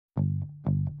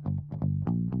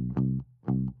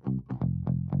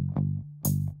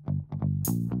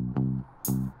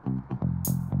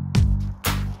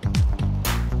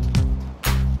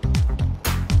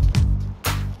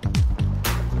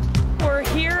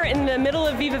the middle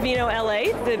of Viva Vino,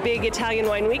 LA, the big Italian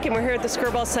wine week, and we're here at the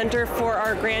Skirball Center for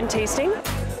our grand tasting.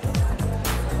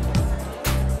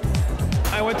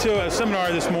 I went to a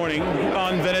seminar this morning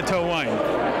on Veneto wine,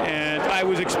 and I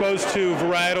was exposed to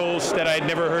varietals that I'd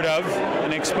never heard of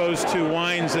and exposed to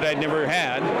wines that I'd never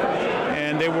had,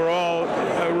 and they were all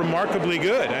remarkably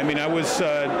good. I mean, I was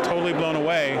totally blown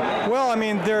away. Well, I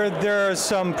mean, there's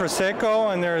some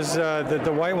Prosecco, and there's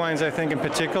the white wines, I think, in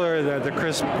particular, the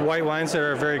crisp white wines that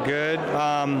are very good.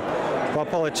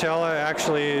 Valpolicella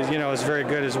actually, is very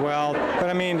good as well. But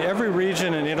I mean, every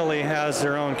region in Italy has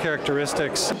their own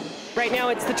characteristics. Right now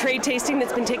it's the trade tasting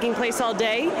that's been taking place all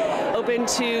day, open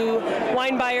to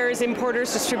wine buyers,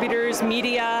 importers, distributors,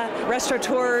 media,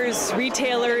 restaurateurs,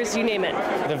 retailers, you name it.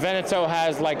 The Veneto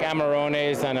has like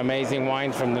Amarones and amazing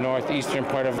wines from the northeastern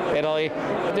part of Italy.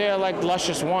 They're like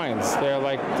luscious wines.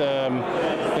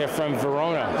 They're from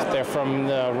Verona. They're from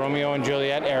the Romeo and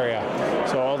Juliet area.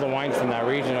 So all the wines from that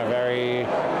region are very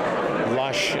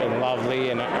lush and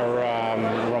lovely and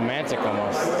romantic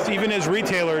almost. Even as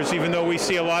retailers, even though we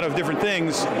see a lot of different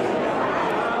things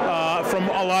from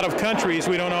a lot of countries,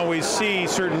 we don't always see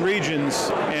certain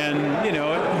regions. And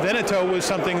Veneto was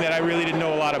something that I really didn't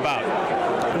know a lot about.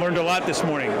 I learned a lot this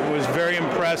morning. I was very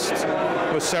impressed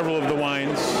with several of the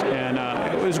wines, and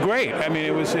it was great. I mean,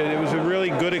 it was a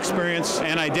really good experience,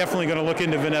 and I'm definitely going to look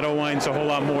into Veneto wines a whole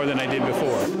lot more than I did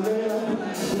before.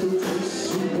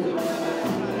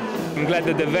 I'm glad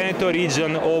that the Veneto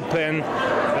region opened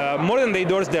more than they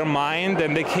endorsed their mind,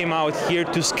 and they came out here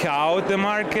to scout the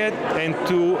market and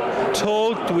to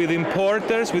talk with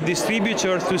importers, with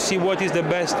distributors, to see what is the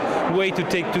best way to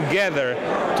take together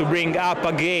to bring up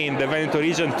again the Veneto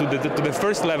region to the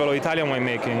first level of Italian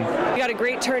winemaking. We got a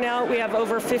great turnout. We have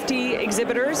over 50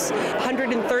 exhibitors,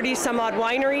 130 some odd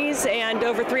wineries, and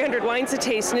over 300 wines to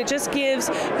taste. And it just gives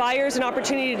buyers an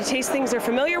opportunity to taste things they're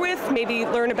familiar with, maybe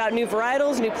learn about new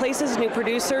varietals, new places, new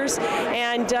producers,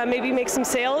 and maybe make some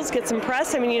sales, get some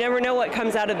press. I mean, you never know what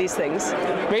comes out of these things.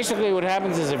 Basically what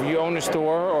happens is if you own a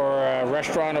store or a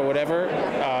restaurant or whatever,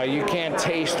 you can't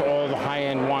taste all the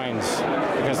high-end wines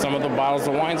because some of the bottles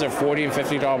of wines are $40 and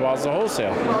 $50 bottles of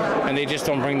wholesale, and they just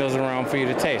don't bring those around for you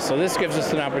to taste. So this gives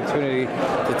us an opportunity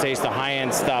to taste the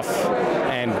high-end stuff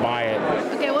and buy it.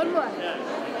 Okay, one more.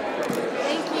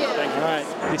 Thank you. All right.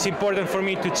 It's important for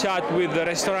me to chat with the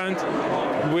restaurant,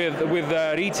 with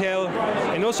retail,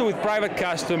 and also with private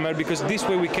customer, because this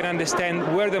way we can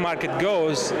understand where the market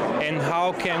goes and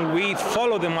how can we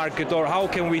follow the market, or how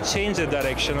can we change the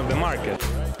direction of the market.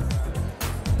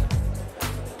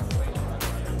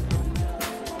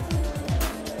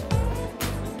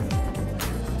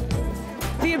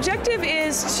 The objective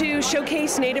is to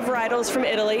showcase native varietals from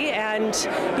Italy and,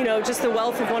 just the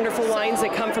wealth of wonderful wines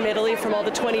that come from Italy from all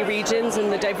the 20 regions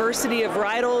and the diversity of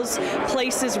varietals,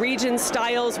 places, regions,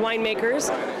 styles,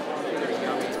 winemakers.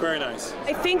 Very nice.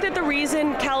 I think that the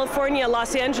reason California,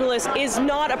 Los Angeles is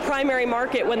not a primary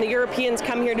market when the Europeans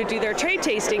come here to do their trade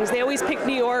tastings, they always pick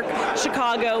New York,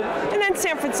 Chicago, and then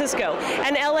San Francisco.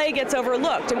 And LA gets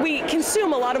overlooked. And we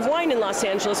consume a lot of wine in Los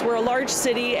Angeles. We're a large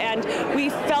city, and we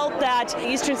felt that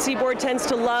Eastern Seaboard tends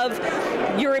to love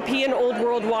European Old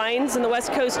World wines, and the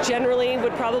West Coast generally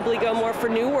would probably go more for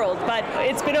New World. But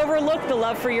it's been overlooked, the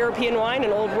love for European wine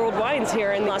and Old World wines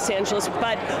here in Los Angeles.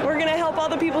 But we're going to help all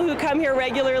the people who come here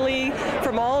regularly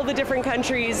from all the different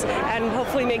countries, and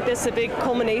hopefully make this a big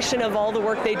culmination of all the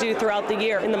work they do throughout the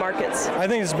year in the markets. I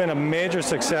think it's been a major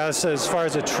success as far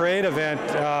as a trade event.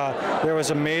 There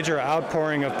was a major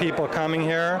outpouring of people coming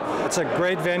here. It's a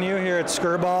great venue here at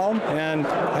Skirball, and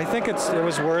I think it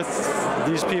was worth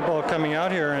these people coming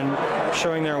out here and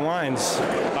showing their wines.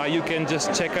 You can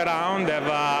just check around, have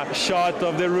a shot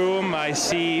of the room. I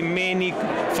see many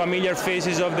familiar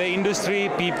faces of the industry,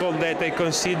 people that I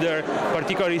consider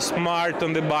particularly smart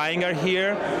on the buying are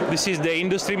here. This is the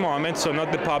industry moment, so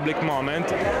not the public moment.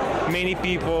 Many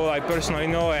people I personally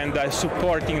know and are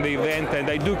supporting the event, and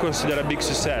I do consider a big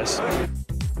success.